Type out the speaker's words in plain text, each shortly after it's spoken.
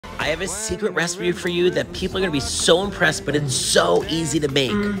I have a secret recipe for you that people are gonna be so impressed, but it's so easy to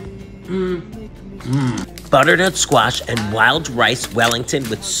make. Butternut squash and wild rice Wellington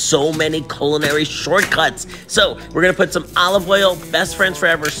with so many culinary shortcuts. So we're gonna put some olive oil, best friends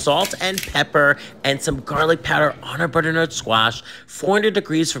forever, salt and pepper, and some garlic powder on our butternut squash, 400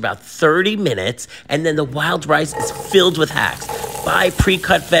 degrees for about 30 minutes, and then the wild rice is filled with hacks. Buy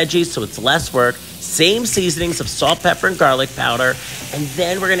pre-cut veggies so it's less work, same seasonings of salt, pepper, and garlic powder, and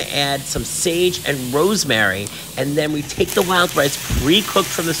then we're gonna add some sage and rosemary, and then we take the wild rice pre-cooked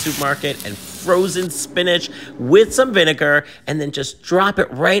from the supermarket and frozen spinach with some vinegar, and then just drop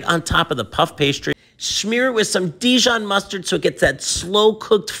it right on top of the puff pastry. Smear it with some Dijon mustard so it gets that slow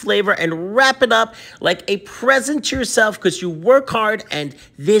cooked flavor, and wrap it up like a present to yourself because you work hard, and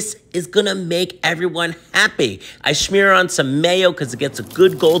this is gonna make everyone happy. I smear on some mayo because it gets a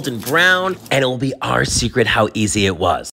good golden brown, and it will be our secret how easy it was.